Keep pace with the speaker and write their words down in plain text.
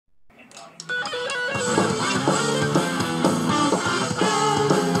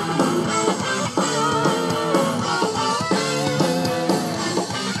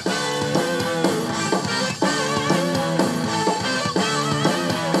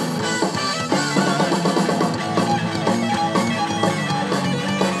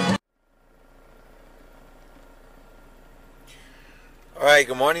Alright,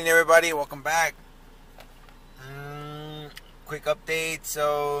 good morning everybody, welcome back. Quick update.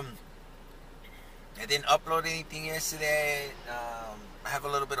 So I didn't upload anything yesterday. I have a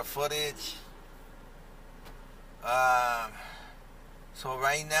little bit of footage. So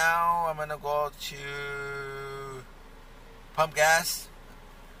right now I'm gonna go to pump gas,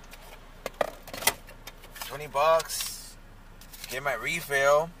 $20, get my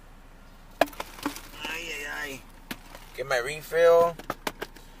refill. Get my refill,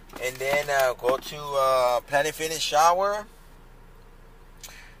 and then go to Planet Fitness shower,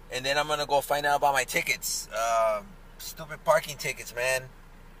 and then I'm gonna go find out about my tickets. Stupid parking tickets, man.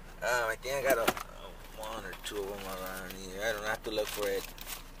 I think I got one or two of them around here. I don't have to look for it.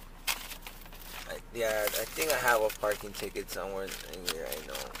 I think I have a parking ticket somewhere in here. I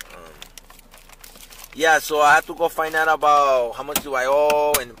know. Yeah, so I have to go find out about how much do I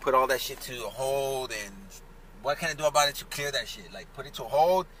owe and put all that shit to hold, and what can I do about it to clear that shit? Like, put it to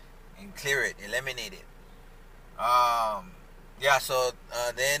hold and clear it, eliminate it. Yeah, so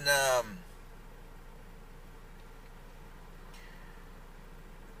then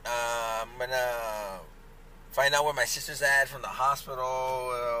I'm gonna find out where my sister's at from the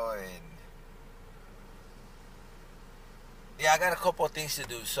hospital, and yeah, I got a couple of things to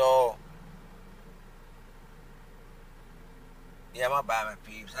do. So yeah, my bad, my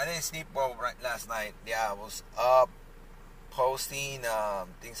peeps. I didn't sleep well last night. Yeah, I was up posting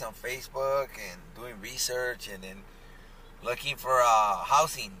things on Facebook and doing research, and then looking for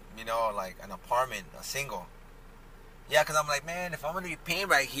housing, like an apartment, a single. Yeah, because I'm like, man, if I'm going to be paying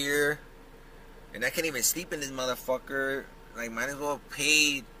right here, and I can't even sleep in this motherfucker, like, might as well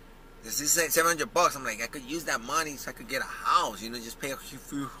pay. This is like $700. I'm like, I could use that money so I could get a house, just pay a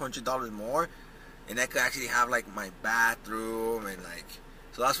few $100 more. And I could actually have, like, my bathroom and, like...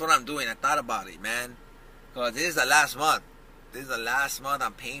 So that's what I'm doing. I thought about it, man. Because this is the last month. This is the last month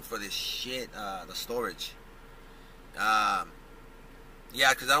I'm paying for this shit, the storage. Yeah,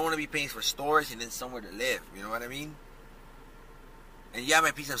 because I don't want to be paying for storage and then somewhere to live. You know what I mean? And yeah,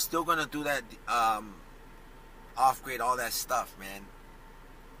 my piece, I'm still going to do that, off-grade, all that stuff, man.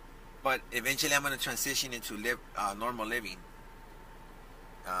 But eventually I'm going to transition into normal living.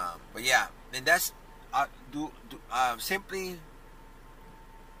 But yeah, and that's simply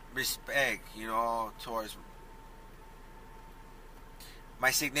respect, towards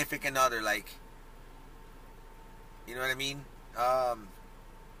my significant other, like, you know what I mean?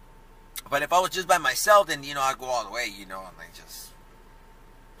 But if I was just by myself, then I'd go all the way, and like just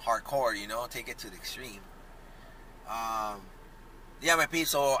hardcore, take it to the extreme. Yeah, my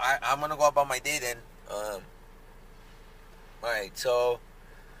peeps. So I'm gonna go about my day then. All right, so.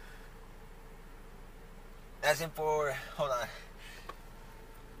 As in for, hold on.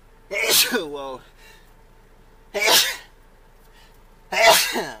 Whoa.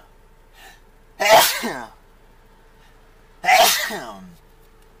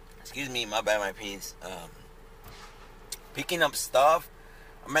 Excuse me, my bad, my piece. Picking up stuff.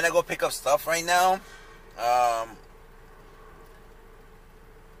 I'm gonna go pick up stuff right now.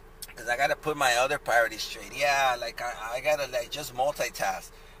 Cause I gotta put my other priorities straight. Yeah, like I gotta like just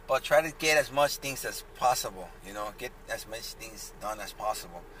multitask. But try to get as much things as possible, get as much things done as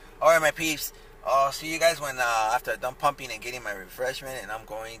possible. Alright, my peeps, I'll see you guys when after I'm done pumping and getting my refreshment, and I'm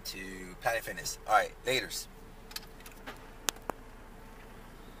going to Planet Fitness. Alright, laters.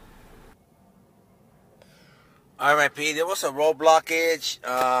 Alright, my peeps, there was a road blockage.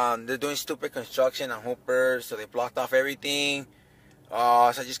 They're doing stupid construction on Hooper, so they blocked off everything. So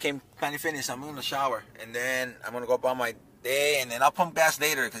I just came Planet Fitness. I'm in the shower, and then I'm gonna go about my day, and then I'll pump gas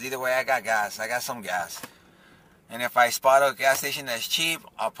later, because either way I got gas. I got some gas, and if I spot a gas station that's cheap,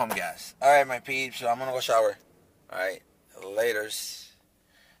 I'll pump gas. Alright, my peeps, so I'm gonna go shower. Alright, laters.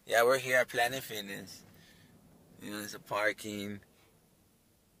 Yeah, we're here at Planet Fitness. It's a parking,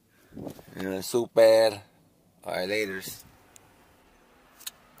 super. Alright, laters.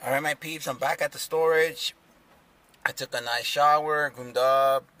 Alright, my peeps, I'm back at the storage. I took a nice shower, groomed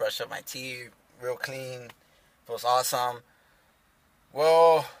up, brushed up my teeth real clean. Feels awesome.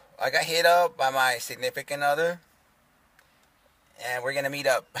 Well, I got hit up by my significant other, and we're gonna meet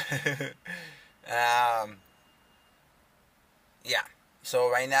up. Yeah.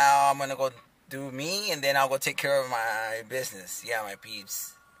 So right now I'm gonna go do me, and then I'll go take care of my business. Yeah, my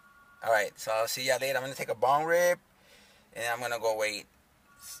peeps. All right. So I'll see y'all later. I'm gonna take a bong rip, and I'm gonna go wait.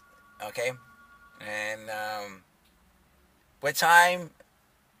 Okay. And with time,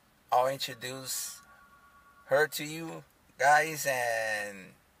 I'll introduce her to you guys,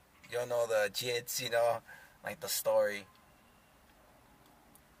 and you'll know the jits, like the story.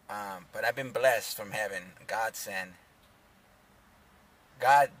 But I've been blessed from heaven. God sent.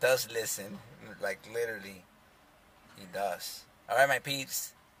 God does listen. Like, literally, He does. Alright, my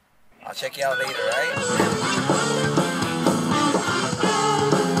peeps. I'll check you out later, alright?